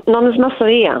Nonna's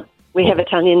Masseria. We have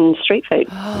Italian street food.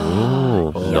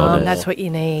 Yum, that's what you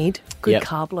need. Good Yep.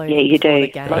 carb load. Yeah, you before do. the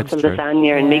game. Lots of That's true.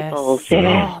 lasagna and Yes. meatballs.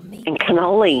 Yeah. And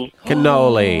cannoli.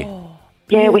 Cannoli.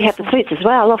 Yeah, we have the sweets as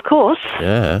well, of course.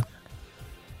 Yeah.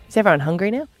 Is everyone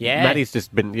hungry now? Yeah. Maddie's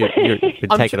just been, you've been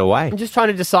taken away. I'm just trying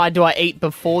to decide, do I eat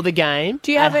before the game,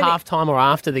 Do you at have any- halftime or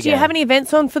after the Do game? you have any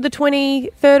events on for the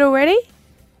 23rd already?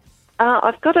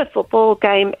 I've got a football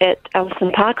game at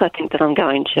Ellison Park, I think, that I'm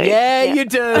going to. Yeah, you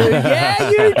do. Yeah,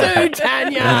 you do,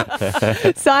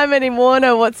 Tanya. Simon in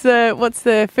Warner, what's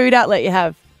the food outlet you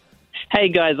have? Hey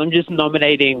guys, I'm just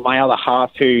nominating my other half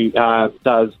who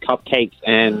does cupcakes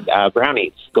and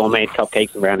brownies, gourmet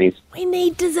cupcakes and brownies. We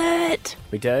need dessert.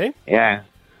 We do? Yeah,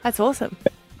 That's awesome.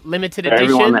 Limited for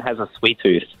everyone edition. that has a sweet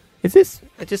tooth. Is this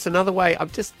just another way?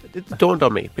 It's dawned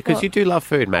on me because you do love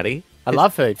food, Maddie. I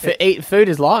love food. Food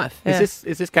is life. Yeah. Is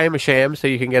this game a sham so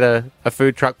you can get a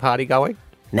food truck party going?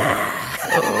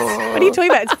 What are you talking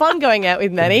about? It's fun going out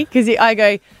with Matty because I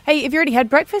go, hey, have you already had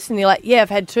breakfast? And you're like, yeah, I've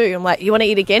had 2. I'm like, you want to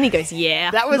eat again? He goes,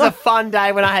 yeah. That was a fun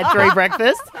day when I had 3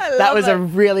 breakfasts. That was a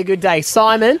really good day.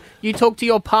 Simon, you talk to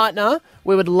your partner.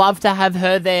 We would love to have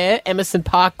her there, Emerson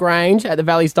Park Grange at the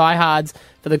Valley's Diehards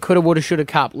for the Coulda, Woulda, Shoulda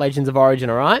Cup, Legends of Origin,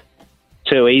 all right?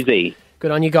 Too easy. Good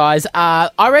on you guys. I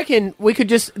reckon we could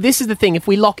this is the thing, if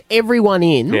we lock everyone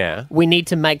in, we need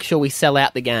to make sure we sell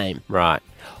out the game. Right.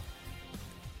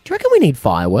 Do you reckon we need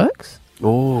fireworks?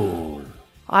 Oh.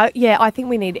 I think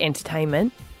we need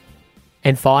entertainment.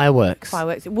 And fireworks.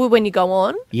 Fireworks. Well, when you go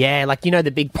on. Yeah, like,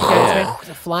 the big the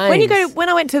flames. When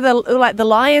I went to the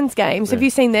Lions games, have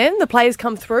you seen them? The players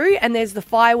come through and there's the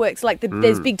fireworks,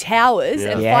 there's big towers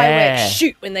and fireworks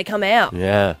shoot when they come out.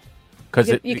 Yeah. Because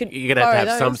You could you're going to have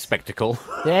borrow some those. spectacle.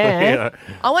 Yeah.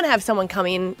 I want to have someone come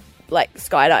in,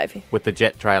 skydive. With the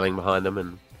jet trailing behind them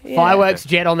and... Yeah. Fireworks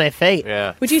jet on their feet.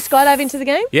 Yeah. Would you skydive into the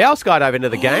game? Yeah, I'll skydive into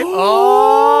the game.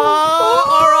 Oh,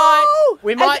 all right.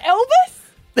 We might... Elvis?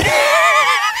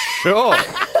 Sure.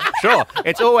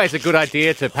 It's always a good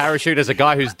idea to parachute as a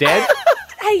guy who's dead.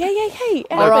 Hey.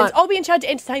 All right. I'll be in charge of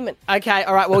entertainment. Okay,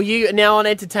 all right. Well, you now on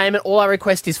entertainment. All I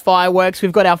request is fireworks.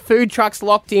 We've got our food trucks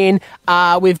locked in.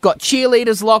 We've got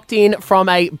cheerleaders locked in from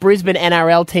a Brisbane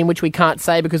NRL team, which we can't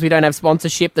say because we don't have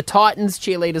sponsorship. The Titans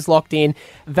cheerleaders locked in.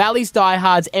 Valley's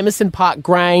Diehards, Emerson Park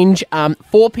Grange,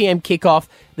 4 p.m. kickoff.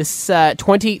 This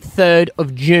 23rd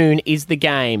of June is the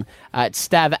game. It's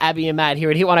Stav, Abby and Matt here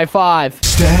at Hit 105.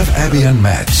 Stav, Abby and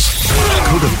Matt's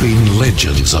Could Have Been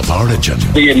Legends of Origin.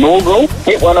 The inaugural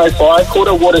Hit 105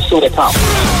 Coulda, Woulda, Shoulda Cup.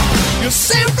 You're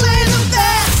simply the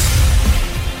best.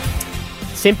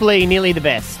 Simply nearly the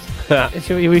best.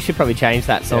 We should probably change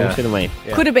that song, Yeah. shouldn't we?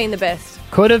 Could have been the best.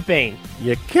 Could have been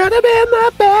You could have been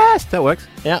the best. That works.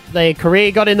 Yeah, their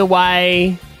career got in the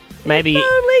way. Maybe.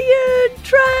 Only you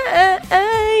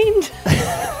trained.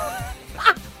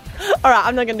 All right,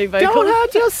 I'm not going to do vocals. Don't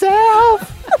hurt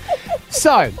yourself.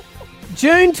 So,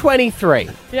 June 23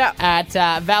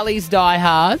 at Valley's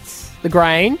Diehards, The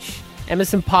Grange,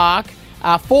 Emerson Park.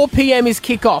 4 p.m. is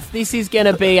kickoff. This is going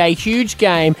to be a huge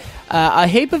game. A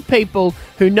heap of people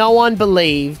who no one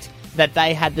believed that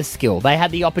they had the skill. They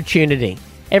had the opportunity.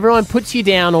 Everyone puts you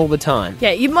down all the time.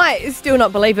 Yeah, you might still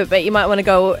not believe it, but you might want to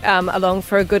go along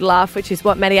for a good laugh, which is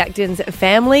what Matty Acton's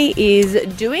family is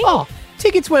doing. Oh,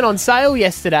 tickets went on sale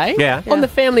yesterday. Yeah. On the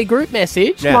family group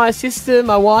message. Yeah. My sister,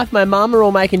 my wife, my mum are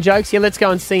all making jokes. Yeah, let's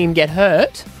go and see him get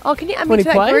hurt. Oh, can you add When me he to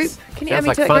that plays? group? Can you Sounds add me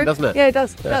like to that fun, group? doesn't it? Yeah, it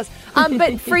does. It does.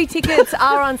 But free tickets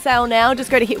are on sale now. Just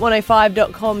go to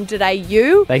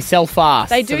hit105.com.au. They sell fast.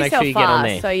 They do so make sell sure you get on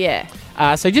fast, there. so yeah.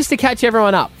 So just to catch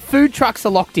everyone up, food trucks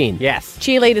are locked in. Yes.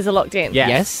 Cheerleaders are locked in.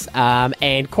 Yes.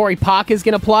 And Corey Parker's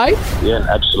going to play. Yeah,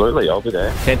 absolutely. I'll be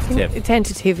there. Tentative.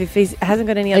 Tentative if he hasn't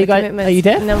got any Are other you guys- commitments. are you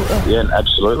there? No. Yeah,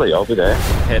 absolutely. I'll be there.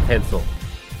 Pencil. Do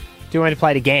you want me to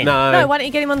play it again? No, why don't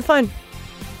you get him on the phone?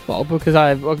 Well, because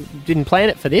I didn't plan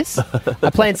it for this. I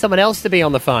planned someone else to be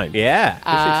on the phone. Yeah,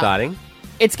 that's exciting.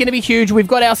 It's going to be huge. We've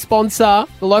got our sponsor,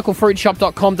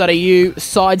 thelocalfruitshop.com.au.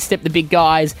 Sidestep the big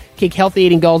guys. Kick healthy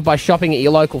eating goals by shopping at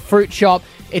your local fruit shop.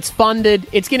 It's funded.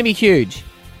 It's going to be huge.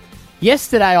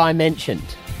 Yesterday I mentioned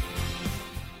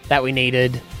that we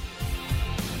needed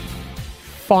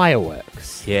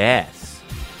fireworks. Yes.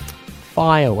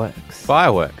 Fireworks.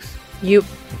 Fireworks. You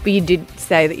did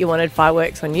say that you wanted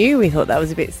fireworks on you. We thought that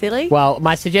was a bit silly. Well,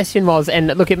 my suggestion was, and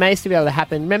look, it may still be able to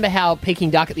happen. Remember how Peking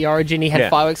Duck at the Origin, he had Yeah.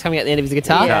 fireworks coming out the end of his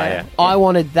guitar? Yeah. I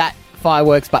wanted that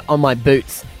fireworks, but on my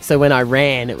boots. So when I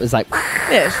ran, it was like...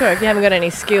 Yeah, sure. If you haven't got any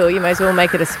skill, you may as well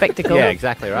make it a spectacle. Yeah,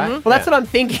 exactly right. Well, that's what I'm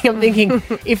thinking. I'm thinking,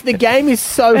 if the game is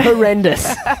so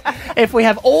horrendous, if we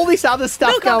have all this other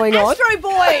stuff going on... Astro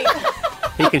Boy!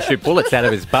 He can shoot bullets out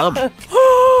of his bum.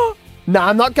 No,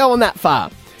 I'm not going that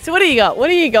far. So what do you got? What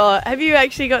do you got? Have you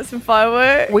actually got some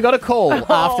fireworks? We got a call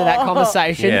after that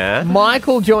conversation. Yeah.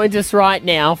 Michael joins us right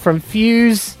now from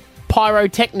Fuse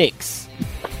Pyrotechnics.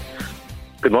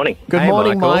 Good morning. Good Hey,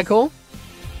 morning, Michael.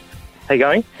 How you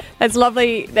going? That's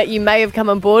lovely that you may have come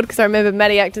on board because I remember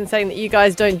Matty Acton saying that you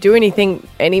guys don't do anything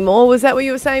anymore. Was that what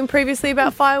you were saying previously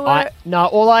about fireworks? No,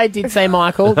 all I did say,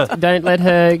 Michael, don't let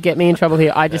her get me in trouble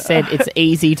here. I just said it's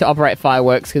easy to operate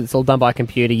fireworks because it's all done by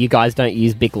computer. You guys don't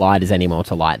use big lighters anymore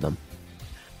to light them.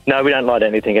 No, we don't light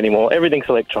anything anymore. Everything's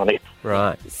electronic.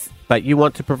 Right. But you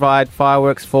want to provide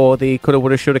fireworks for the Coulda,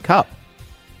 Woulda, Shoulda Cup?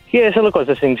 Yeah, so look, I was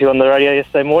listening to you on the radio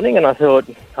yesterday morning, and I thought,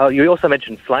 you also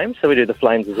mentioned flames, so we do the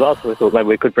flames as well, so we thought maybe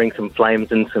we could bring some flames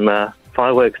and some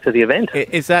fireworks to the event.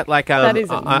 Is that like... That is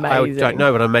I amazing. don't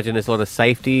know, but I imagine there's a lot of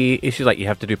safety issues, like you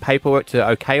have to do paperwork to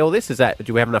okay all this.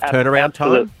 Do we have enough turnaround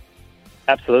time?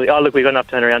 Absolutely. Oh, look, we've got enough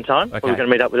turnaround time. Okay. We're going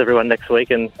to meet up with everyone next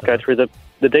week and go through the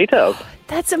details.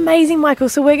 That's amazing, Michael.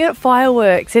 So we're going to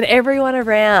fireworks and everyone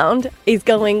around is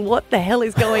going, what the hell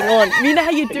is going on? You know how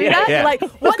you do that? yeah. You're like,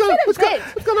 what's an event?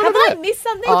 Have I missed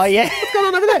something? Oh, yeah. What's going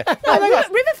on over there?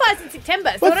 Riverfire's in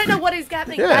September, so I don't know what is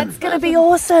happening. That's going to be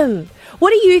awesome.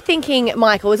 What are you thinking,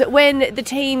 Michael? Is it when the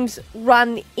teams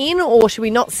run in, or should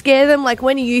we not scare them? Like,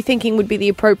 when are you thinking would be the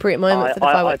appropriate moment for the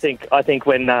fireworks? I think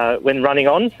when running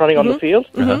on the field,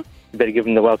 you better give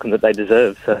them the welcome that they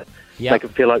deserve. So make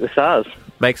them feel like the stars.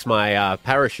 Makes my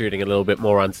parachuting a little bit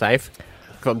more unsafe.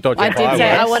 From dodging I did fireworks.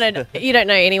 say I wanted. You don't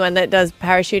know anyone that does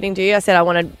parachuting, do you? I said I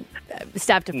wanted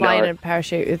Stab to fly No. in a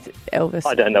parachute with Elvis.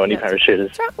 I don't know any parachuters.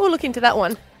 That's right. We'll look into that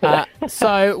one.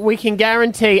 So we can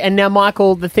guarantee, and now,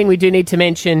 Michael, the thing we do need to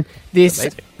mention, this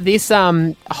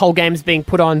whole game's being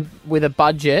put on with a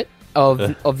budget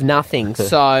of nothing.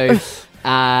 So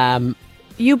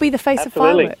you'll be the face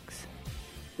Absolutely. of fireworks.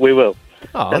 We will.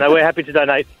 Oh, No, we're happy to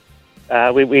donate.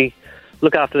 We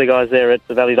look after the guys there at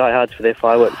the Valley Diehards for their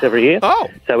fireworks every year. Oh,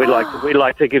 so we'd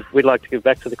like to give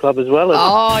back to the club as well.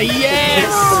 Oh yes,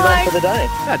 put it on for the day.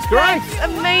 That's great.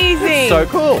 That's amazing. So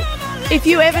cool. If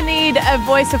you ever need a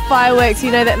voice of fireworks,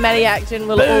 you know that Matty Acton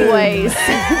will always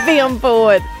be on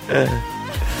board.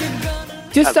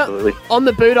 Just Absolutely. on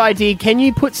the boot idea, can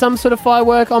you put some sort of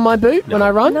firework on my boot when I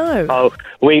run? No. Oh,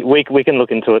 we can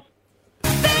look into it.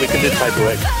 We can do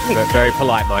paperwork. Very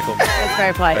polite, Michael. That's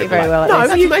very polite. You're very well at No, this.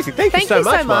 that's amazing. Thank you so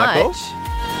much, Michael.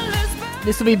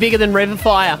 This will be bigger than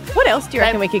Riverfire. What else do you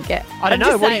reckon we could get? I don't I'm know.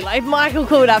 Just What saying, do like, Michael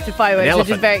called after fireworks, An which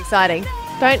is elephant. very exciting.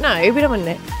 Don't know. We don't want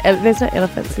there's no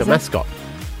elephants. It's a is there? mascot.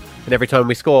 And every time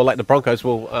we score, like the Broncos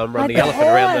will run Like the the elephant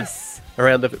horse.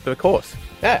 around the course.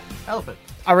 Yeah, elephant.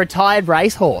 a retired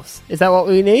racehorse. Is that what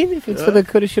we need if it's for the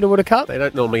Coulda, Shoulda, Woulda Cup? They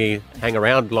don't normally hang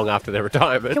around long after their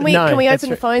retirement. Can we open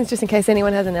the phones just in case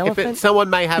anyone has an elephant? Someone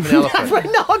may have an elephant.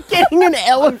 We're not getting an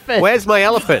elephant. Where's my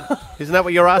elephant? Isn't that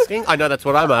what you're asking? I know that's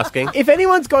what I'm asking. If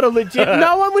anyone's got a legit...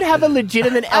 No one would have a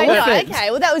legitimate I know, elephant.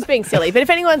 okay, well, that was being silly. But if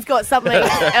anyone's got something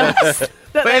else...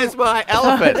 Where's my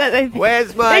elephant?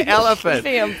 Where's my elephant?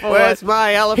 Where's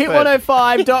my elephant?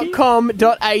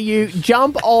 Hit105.com.au.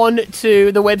 Jump on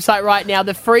to the website right now.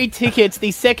 The free tickets,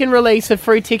 the second release of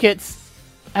free tickets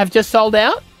have just sold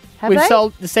out. Have they?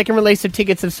 The second release of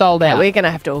tickets have sold out. We're going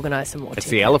to have to organise some more It's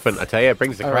tickets. the elephant, I tell you. It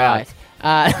brings the crowd.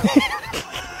 Right.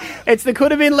 It's the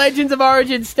Coulda Been Legends of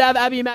Origin. Stab Abby and Matt.